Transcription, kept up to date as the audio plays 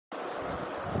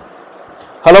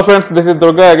Hello friends, this is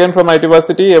Durga again from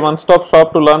ITversity, a one-stop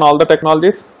shop to learn all the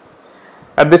technologies.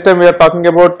 At this time we are talking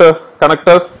about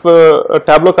connectors,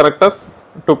 Tableau connectors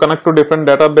to connect to different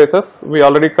databases. We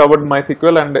already covered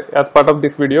MySQL, and as part of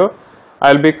this video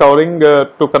I will be covering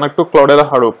to connect to Cloudera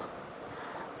Hadoop.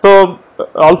 So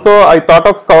also I thought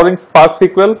of covering Spark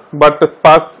SQL, but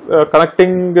Spark's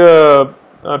connecting to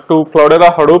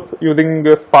Cloudera Hadoop using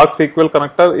Spark SQL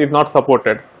connector is not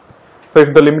supported. So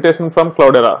it's the limitation from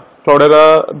Cloudera.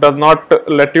 Cloudera does not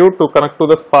let you to connect to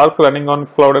the Spark running on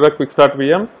Cloudera Quickstart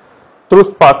VM through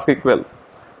Spark SQL.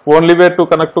 Only way to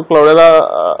connect to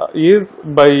Cloudera is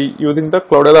by using the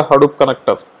Cloudera Hadoop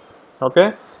connector.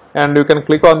 Okay, and you can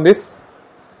click on this,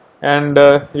 and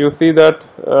you see that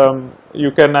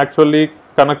you can actually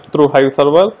connect through Hive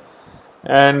server,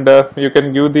 and you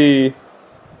can give the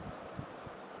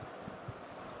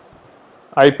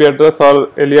IP address or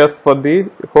alias for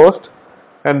the host,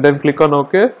 and then click on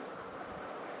OK.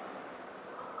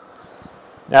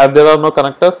 As there are no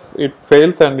connectors, it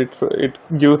fails and it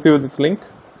gives you this link.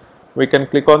 We can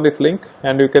click on this link,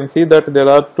 and you can see that there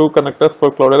are two connectors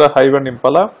for Cloudera, Hive and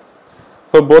Impala.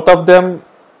 So both of them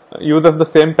uses the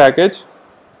same package.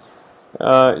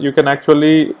 You can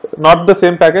actually, not the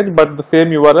same package but the same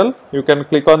URL. You can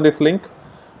click on this link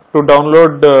to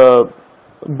download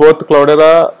both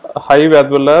Cloudera, Hive as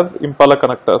well as Impala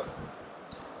connectors.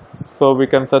 So we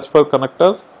can search for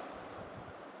connector,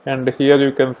 and here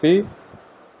you can see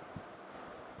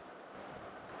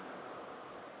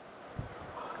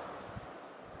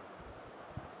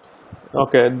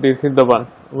okay, this is the one.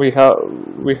 We have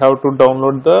to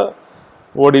download the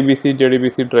ODBC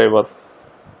JDBC driver.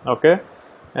 Okay,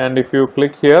 and if you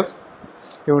click here,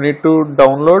 you need to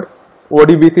download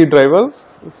ODBC drivers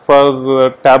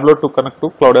for Tableau to connect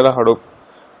to Cloudera Hadoop.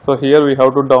 So here we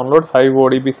have to download Hive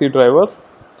ODBC drivers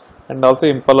and also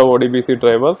Impala ODBC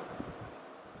driver.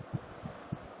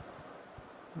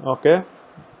 Okay,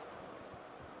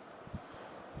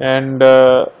 and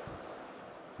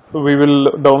we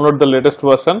will download the latest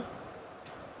version.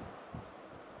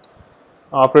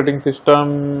 Operating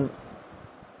system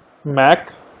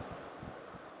Mac.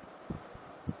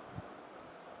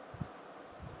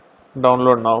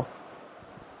 Download now,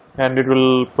 and it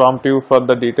will prompt you for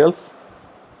the details.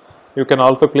 You can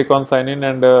also click on sign in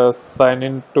and sign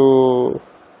in to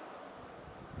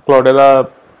Cloudera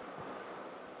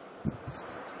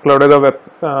Cloudera,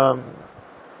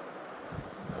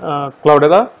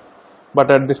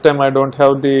 but at this time I don't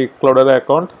have the Cloudera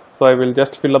account, so I will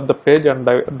just fill up the page and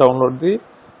download the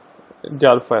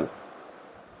jar file.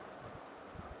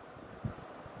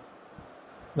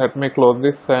 Let me close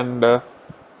this and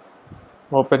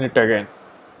open it again.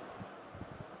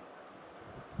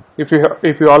 If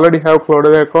you already have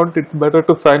Cloudera account, it's better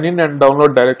to sign in and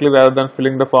download directly rather than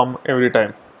filling the form every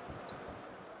time.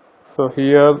 So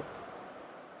here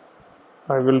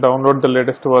I will download the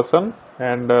latest version,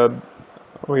 and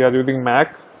we are using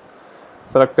Mac.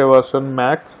 Select a version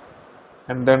Mac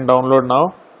and then download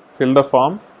now. Fill the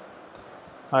form.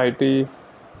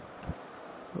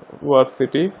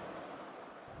 ITversity.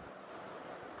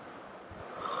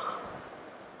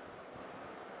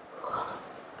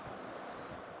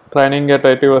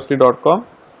 training@itversity.com.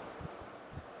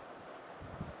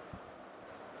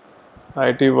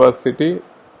 ITversity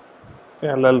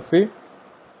LLC.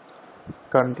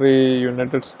 Country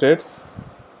United States.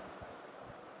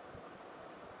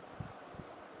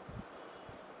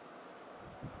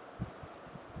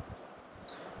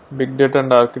 Big data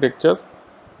and architecture.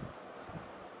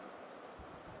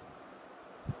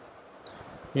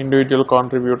 Individual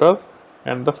contributor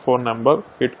and the phone number.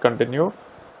 Hit continue.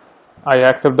 I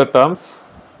accept the terms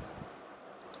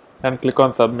and click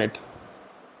on submit.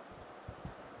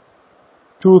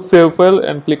 Choose save file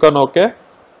and click on OK.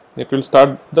 It will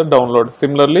start the download.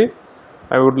 Similarly,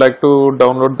 I would like to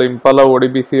download the Impala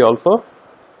ODBC also.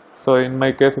 So in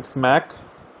my case it's Mac.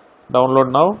 Download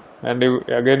now, and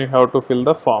again you have to fill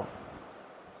the form.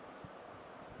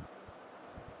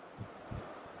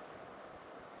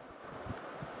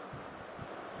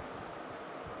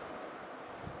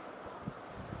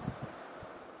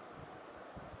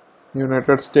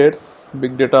 United States,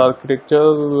 big data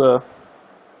architecture,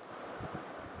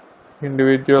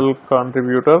 individual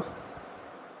contributor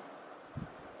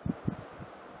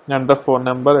and the phone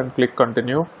number, and click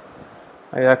continue.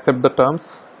 I accept the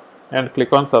terms and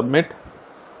click on submit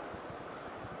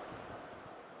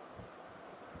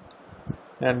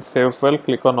and save file.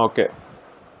 Click on OK.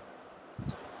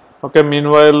 Okay,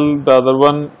 meanwhile the other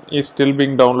one is still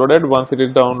being downloaded. Once it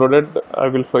is downloaded, I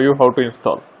will show you how to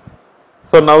install.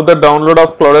 So now the download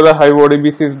of Cloudera Hive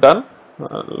ODBC is done.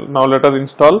 Now let us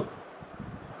install.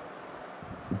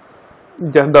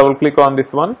 Just double click on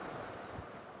this one,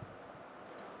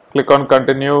 click on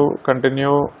continue,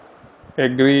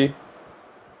 agree,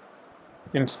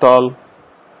 install,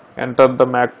 enter the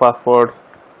MAC password.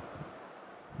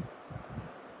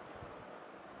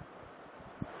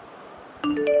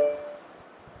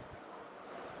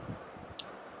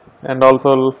 And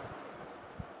also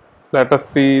let us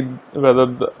see whether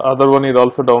the other one is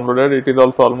also downloaded. It is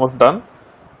also almost done.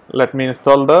 Let me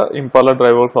install the Impala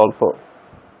drivers also.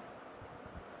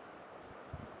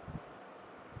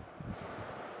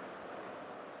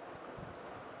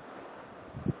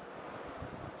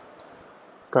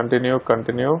 Continue,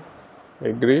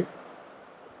 agree,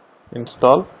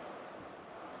 install.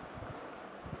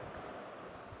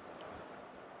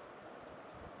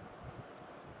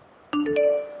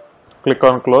 Click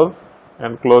on close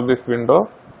and close this window.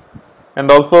 And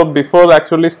also before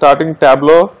actually starting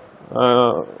Tableau,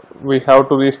 we have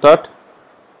to restart.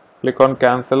 Click on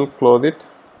cancel, close it.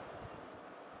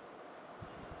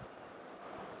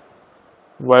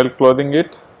 While closing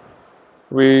it,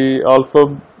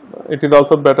 it is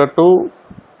also better to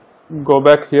go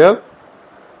back here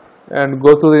and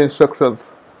go to the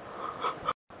instructions.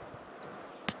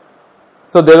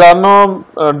 So there are no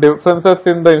differences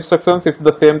in the instructions, it's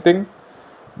the same thing.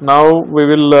 Now we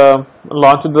will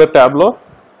launch the Tableau.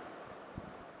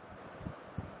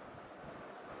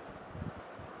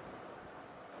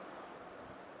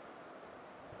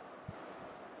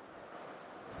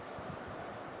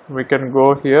 We can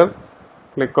go here,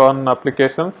 click on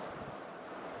applications,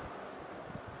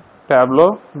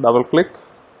 Tableau, double click.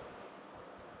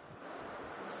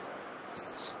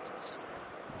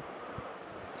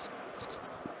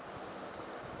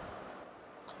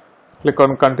 Click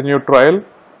on continue trial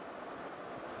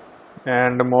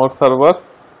and more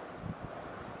servers,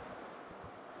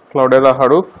 Cloudera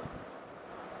Hadoop,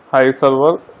 Hive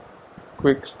server,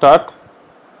 quick start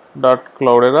dot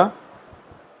Cloudera,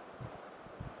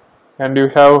 and you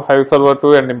have Hive server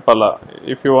 2 and Impala.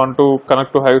 If you want to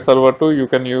connect to Hive server 2, you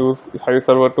can use Hive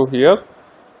server 2 here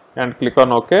and click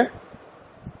on OK.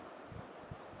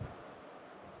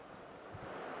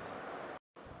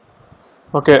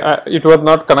 Okay, it was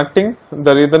not connecting.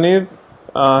 The reason is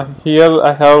here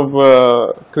I have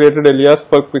created alias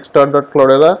for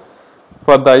quickstart.cloudera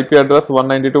for the IP address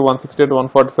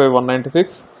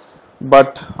 192.168.145.196,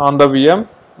 but on the VM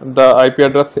the IP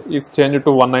address is changed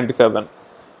to 197.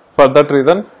 For that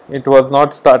reason it was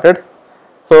not started.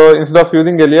 So instead of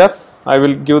using alias, I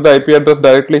will give the IP address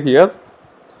directly here.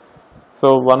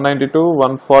 So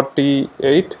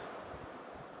 192.148.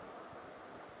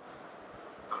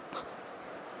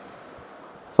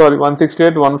 Sorry,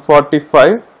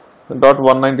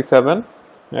 168.145.197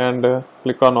 and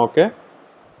click on OK.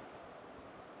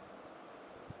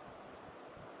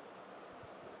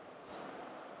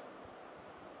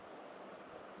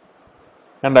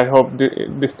 And I hope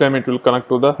this time it will connect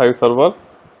to the Hive server.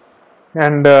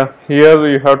 And here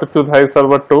you have to choose Hive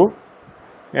server 2,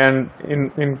 and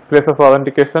in place of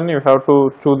authentication you have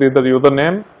to choose either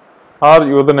username or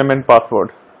username and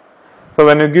password. So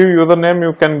when you give username,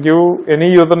 you can give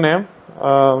any username.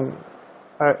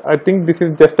 I think this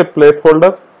is just a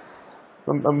placeholder,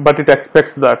 but it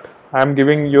expects that I am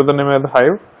giving username as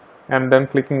Hive and then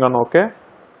clicking on OK,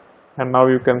 and now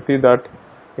you can see that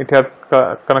it has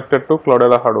connected to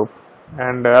Cloudera Hadoop.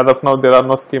 And as of now there are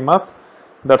no schemas,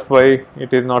 that's why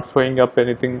it is not showing up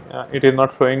anything. It is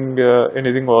not showing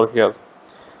anything over here.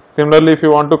 Similarly, if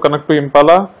you want to connect to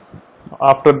Impala,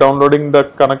 after downloading the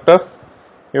connectors,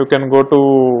 you can go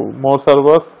to more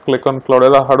servers, click on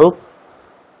Cloudera Hadoop,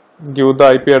 give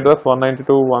the IP address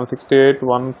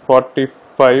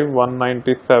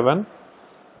 192.168.145.197,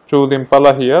 choose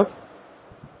Impala here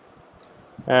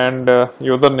and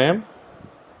username,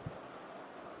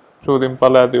 choose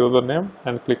Impala as the username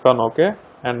and click on OK,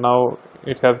 and now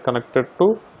it has connected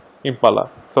to Impala.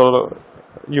 So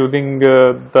using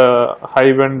the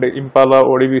Hive and Impala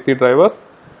ODBC drivers,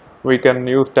 we can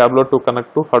use Tableau to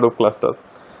connect to Hadoop cluster.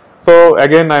 So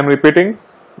again I am repeating,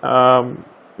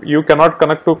 you cannot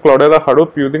connect to Cloudera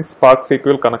Hadoop using Spark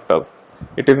SQL connector.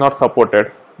 It is not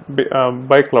supported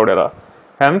by Cloudera.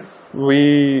 Hence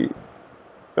we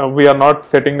are not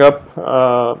setting up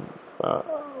a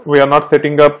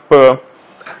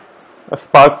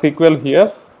Spark SQL here.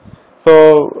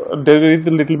 So there is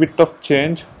a little bit of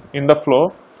change in the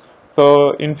flow.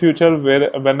 So in future,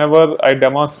 whenever I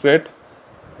demonstrate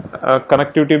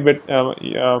connectivity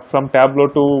from Tableau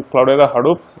to Cloudera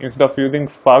Hadoop, instead of using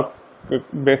Spark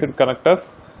based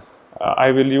connectors, I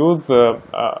will use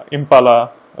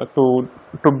Impala to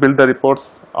build the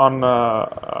reports on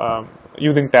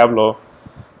using Tableau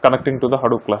connecting to the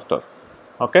Hadoop cluster.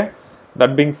 Okay,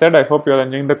 that being said, I hope you are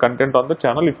enjoying the content on the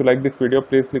channel. If you like this video,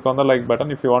 please click on the like button.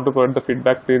 If you want to provide the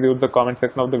feedback, please use the comment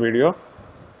section of the video.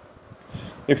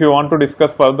 If you want to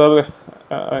discuss further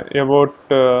about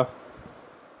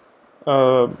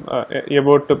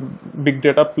big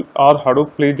data or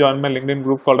Hadoop, please join my LinkedIn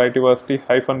group called ITversity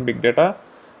Hive and Big Data.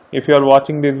 If you are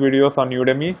watching these videos on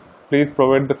Udemy, please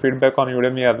provide the feedback on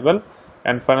Udemy as well.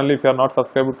 And finally, if you are not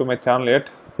subscribed to my channel yet,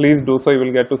 please do so. You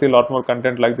will get to see a lot more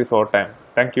content like this over time.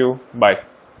 Thank you. Bye.